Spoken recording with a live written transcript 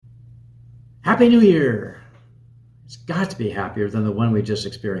Happy New Year! It's got to be happier than the one we just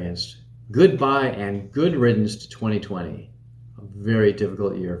experienced. Goodbye and good riddance to 2020. A very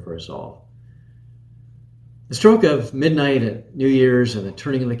difficult year for us all. The stroke of midnight at New Year's and the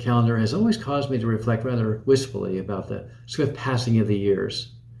turning of the calendar has always caused me to reflect rather wistfully about the swift passing of the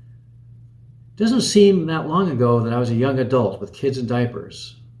years. It doesn't seem that long ago that I was a young adult with kids in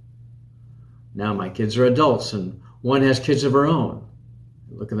diapers. Now my kids are adults and one has kids of her own.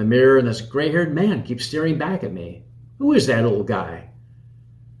 I look in the mirror and this gray-haired man keeps staring back at me. Who is that old guy?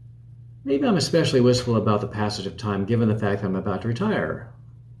 Maybe I'm especially wistful about the passage of time given the fact that I'm about to retire.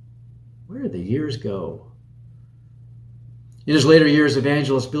 Where did the years go? In his later years,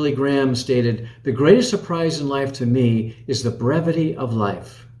 evangelist Billy Graham stated, "The greatest surprise in life to me is the brevity of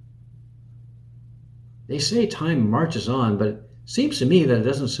life." They say time marches on, but it seems to me that it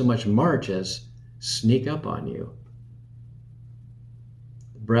doesn't so much march as sneak up on you.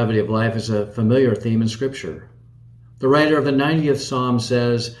 The brevity of life is a familiar theme in Scripture. The writer of the 90th Psalm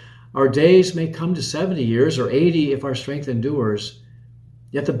says, "Our days may come to 70 years or 80 if our strength endures,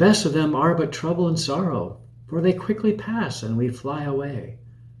 yet the best of them are but trouble and sorrow, for they quickly pass and we fly away."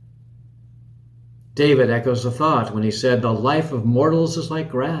 David echoes the thought when he said, "The life of mortals is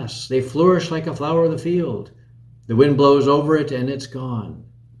like grass. They flourish like a flower of the field. The wind blows over it and it's gone,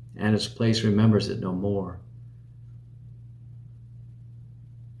 and its place remembers it no more."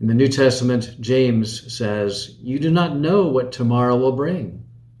 In the New Testament, James says, "You do not know what tomorrow will bring.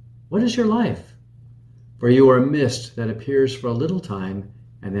 What is your life? For you are a mist that appears for a little time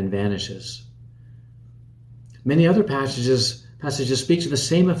and then vanishes." Many other passages speak to the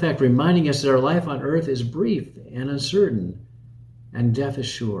same effect, reminding us that our life on earth is brief and uncertain, and death is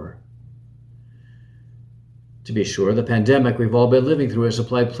sure. To be sure, the pandemic we've all been living through has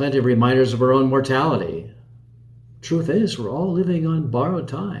supplied plenty of reminders of our own mortality. Truth is, we're all living on borrowed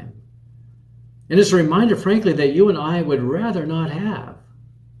time. And it's a reminder, frankly, that you and I would rather not have.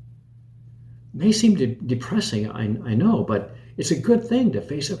 It may seem depressing, I know, but it's a good thing to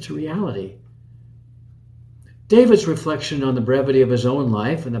face up to reality. David's reflection on the brevity of his own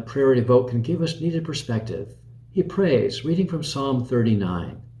life and the prayer he devote can give us needed perspective. He prays, reading from Psalm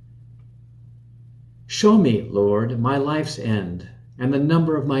 39. "Show me, Lord, my life's end and the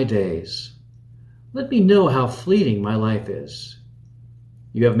number of my days. Let me know how fleeting my life is.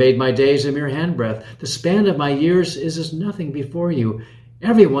 You have made my days a mere handbreadth. The span of my years is as nothing before you.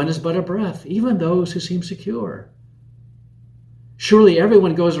 Everyone is but a breath, even those who seem secure. Surely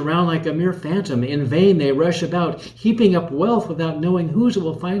everyone goes around like a mere phantom. In vain they rush about, heaping up wealth without knowing whose it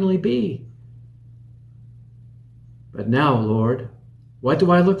will finally be. But now, Lord, what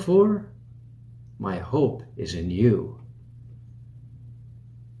do I look for? My hope is in you."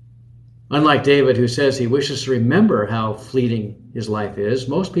 Unlike David, who says he wishes to remember how fleeting his life is,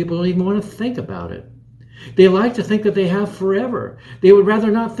 most people don't even want to think about it. They like to think that they have forever. They would rather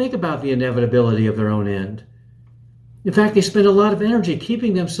not think about the inevitability of their own end. In fact, they spend a lot of energy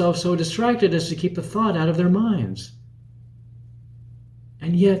keeping themselves so distracted as to keep the thought out of their minds.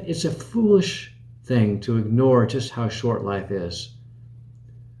 And yet, it's a foolish thing to ignore just how short life is.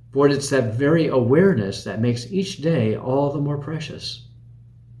 For it's that very awareness that makes each day all the more precious.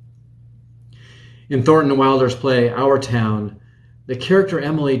 In Thornton Wilder's play, Our Town, the character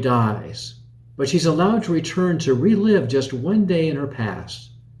Emily dies, but she's allowed to return to relive just one day in her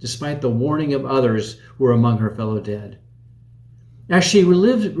past, despite the warning of others who are among her fellow dead. As she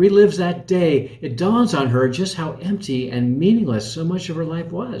relives that day, it dawns on her just how empty and meaningless so much of her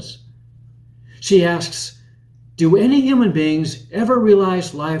life was. She asks, "Do any human beings ever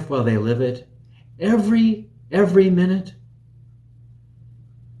realize life while they live it? Every minute?"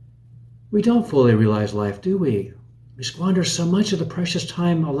 We don't fully realize life, do we? We squander so much of the precious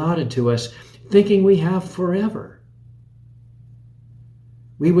time allotted to us, thinking we have forever.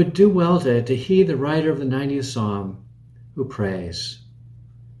 We would do well to heed the writer of the 90th Psalm, who prays,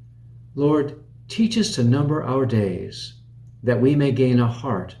 "Lord, teach us to number our days, that we may gain a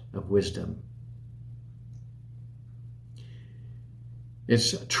heart of wisdom."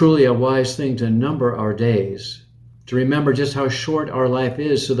 It's truly a wise thing to number our days, to remember just how short our life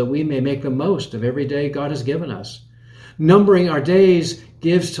is so that we may make the most of every day God has given us. Numbering our days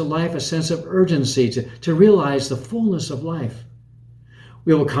gives to life a sense of urgency to realize the fullness of life.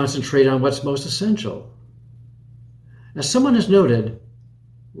 We will concentrate on what's most essential. As someone has noted,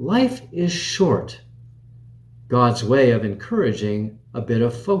 life is short, God's way of encouraging a bit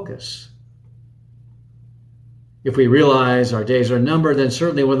of focus. If we realize our days are numbered, then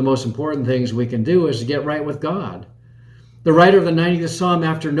certainly one of the most important things we can do is to get right with God. The writer of the 90th Psalm,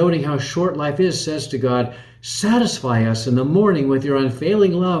 after noting how short life is, says to God, "Satisfy us in the morning with your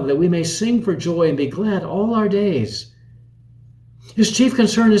unfailing love, that we may sing for joy and be glad all our days." His chief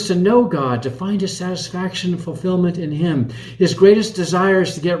concern is to know God, to find his satisfaction and fulfillment in him. His greatest desire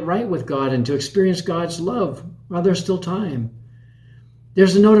is to get right with God and to experience God's love while there's still time.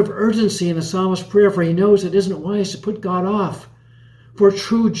 There's a note of urgency in the psalmist's prayer, for he knows it isn't wise to put God off. For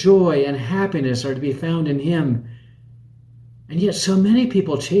true joy and happiness are to be found in him. And yet so many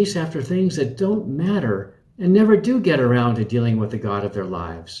people chase after things that don't matter and never do get around to dealing with the God of their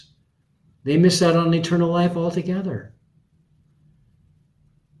lives. They miss out on eternal life altogether.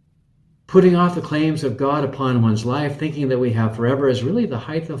 Putting off the claims of God upon one's life, thinking that we have forever, is really the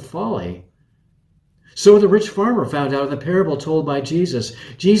height of folly. So the rich farmer found out in the parable told by Jesus.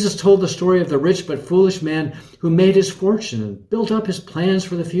 Jesus told the story of the rich but foolish man who made his fortune and built up his plans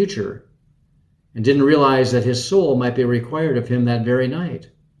for the future, and didn't realize that his soul might be required of him that very night.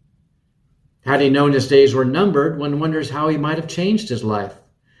 Had he known his days were numbered, one wonders how he might have changed his life.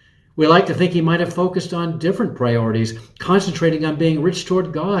 We like to think he might have focused on different priorities, concentrating on being rich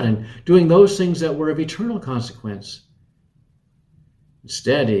toward God and doing those things that were of eternal consequence.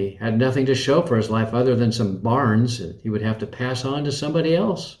 Instead, he had nothing to show for his life other than some barns that he would have to pass on to somebody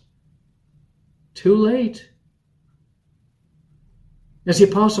else. Too late. As the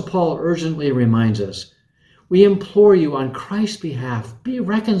Apostle Paul urgently reminds us, we implore you on Christ's behalf, be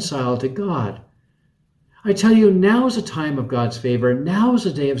reconciled to God. I tell you, now is a time of God's favor. Now is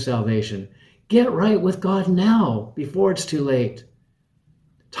a day of salvation. Get right with God now, before it's too late.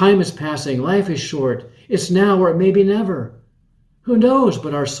 Time is passing. Life is short. It's now or it may be never. Who knows,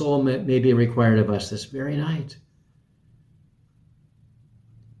 but our soul may be required of us this very night.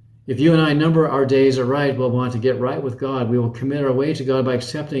 If you and I number our days aright, we'll want to get right with God. We will commit our way to God by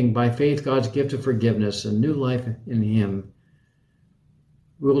accepting by faith God's gift of forgiveness and new life in him.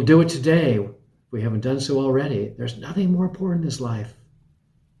 We will do it today. If we haven't done so already, there's nothing more important in this life.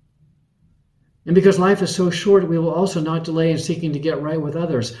 And because life is so short, we will also not delay in seeking to get right with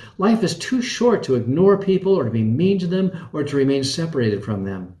others. Life is too short to ignore people or to be mean to them or to remain separated from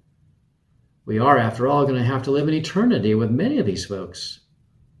them. We are, after all, going to have to live in eternity with many of these folks.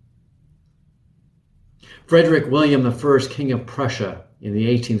 Frederick William I, King of Prussia in the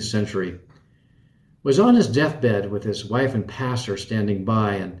 18th century, was on his deathbed with his wife and pastor standing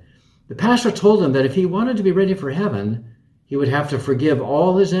by, and the pastor told him that if he wanted to be ready for heaven, he would have to forgive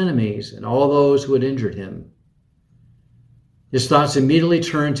all his enemies and all those who had injured him. His thoughts immediately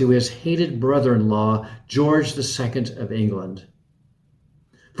turned to his hated brother-in-law, George II of England.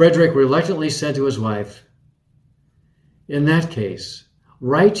 Frederick reluctantly said to his wife, "In that case,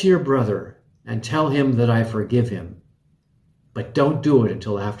 write to your brother and tell him that I forgive him, but don't do it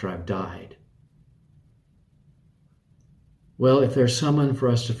until after I've died." Well, if there's someone for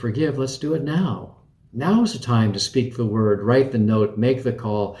us to forgive, let's do it now. Now is the time to speak the word, write the note, make the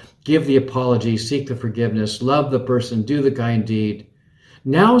call, give the apology, seek the forgiveness, love the person, do the kind deed.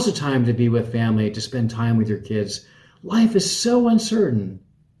 Now is the time to be with family, to spend time with your kids. Life is so uncertain,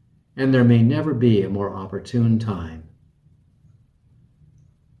 and there may never be a more opportune time.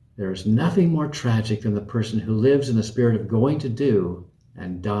 There is nothing more tragic than the person who lives in the spirit of going to do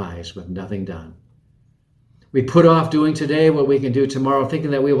and dies with nothing done. We put off doing today what we can do tomorrow,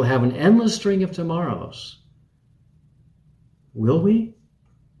 thinking that we will have an endless string of tomorrows. Will we?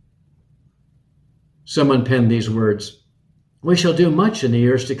 Someone penned these words, "We shall do much in the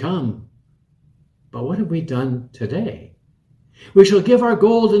years to come." But what have we done today? "We shall give our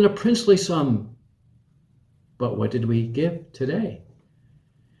gold in a princely sum." But what did we give today?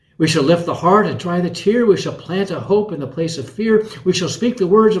 "We shall lift the heart and dry the tear. We shall plant a hope in the place of fear. We shall speak the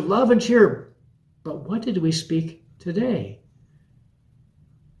words of love and cheer." But what did we speak today?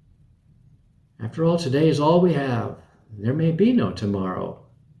 After all, today is all we have. There may be no tomorrow.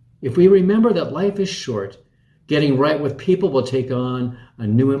 If we remember that life is short, getting right with people will take on a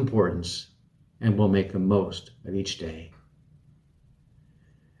new importance, and we'll make the most of each day.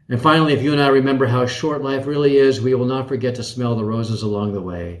 And finally, if you and I remember how short life really is, we will not forget to smell the roses along the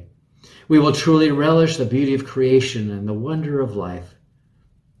way. We will truly relish the beauty of creation and the wonder of life.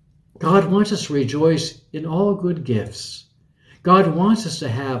 God wants us to rejoice in all good gifts. God wants us to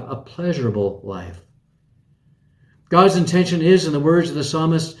have a pleasurable life. God's intention is, in the words of the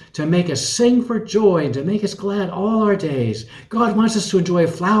psalmist, to make us sing for joy and to make us glad all our days. God wants us to enjoy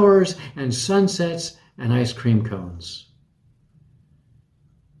flowers and sunsets and ice cream cones.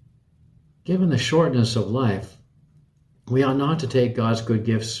 Given the shortness of life, we ought not to take God's good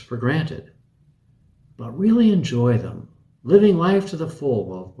gifts for granted, but really enjoy them, living life to the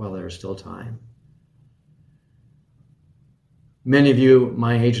full while there is still time. Many of you,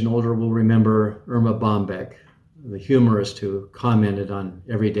 my age and older, will remember Irma Bombeck, the humorist who commented on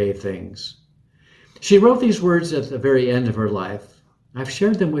everyday things. She wrote these words at the very end of her life. I've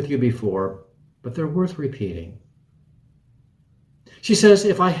shared them with you before, but they're worth repeating. She says,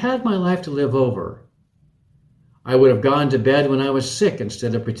 if I had my life to live over, I would have gone to bed when I was sick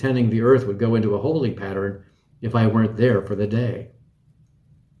instead of pretending the earth would go into a holding pattern if I weren't there for the day.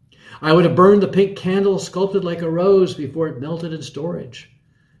 I would have burned the pink candle sculpted like a rose before it melted in storage.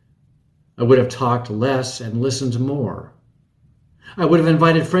 I would have talked less and listened more. I would have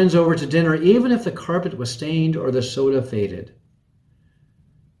invited friends over to dinner even if the carpet was stained or the soda faded.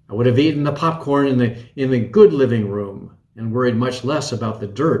 I would have eaten the popcorn in the good living room and worried much less about the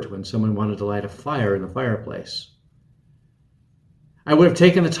dirt when someone wanted to light a fire in the fireplace. I would have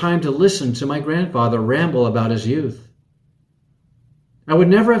taken the time to listen to my grandfather ramble about his youth. I would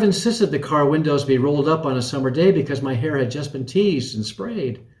never have insisted the car windows be rolled up on a summer day because my hair had just been teased and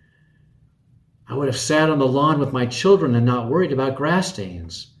sprayed. I would have sat on the lawn with my children and not worried about grass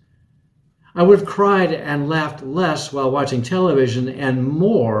stains. I would have cried and laughed less while watching television and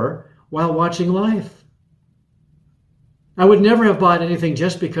more while watching life. I would never have bought anything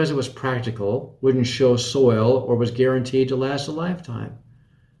just because it was practical, wouldn't show soil, or was guaranteed to last a lifetime.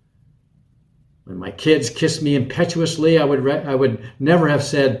 When my kids kissed me impetuously, I would never have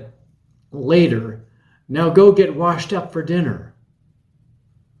said, later, now go get washed up for dinner.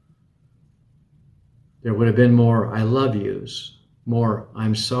 There would have been more I love yous, more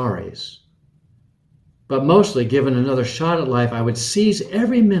I'm sorries. But mostly, given another shot at life, I would seize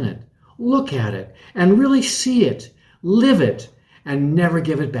every minute, look at it, and really see it, live it, and never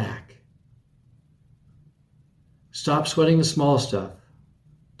give it back. Stop sweating the small stuff.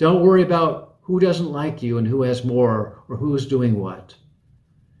 Don't worry about who doesn't like you and who has more or who's doing what.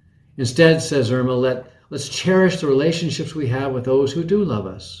 Instead, says Irma, let's cherish the relationships we have with those who do love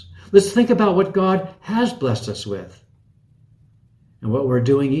us. Let's think about what God has blessed us with and what we're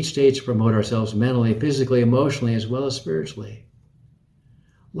doing each day to promote ourselves mentally, physically, emotionally, as well as spiritually.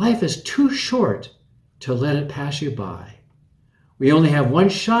 Life is too short to let it pass you by. We only have one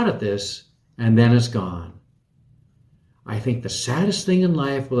shot at this, and then it's gone. I think the saddest thing in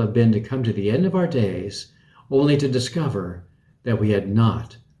life will have been to come to the end of our days only to discover that we had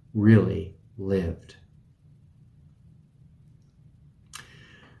not really lived.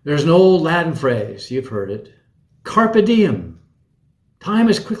 There's an old Latin phrase, you've heard it, carpe diem. Time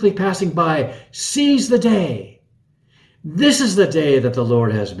is quickly passing by. Seize the day. This is the day that the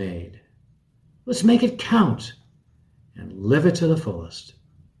Lord has made. Let's make it count and live it to the fullest.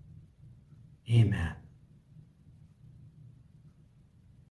 Amen.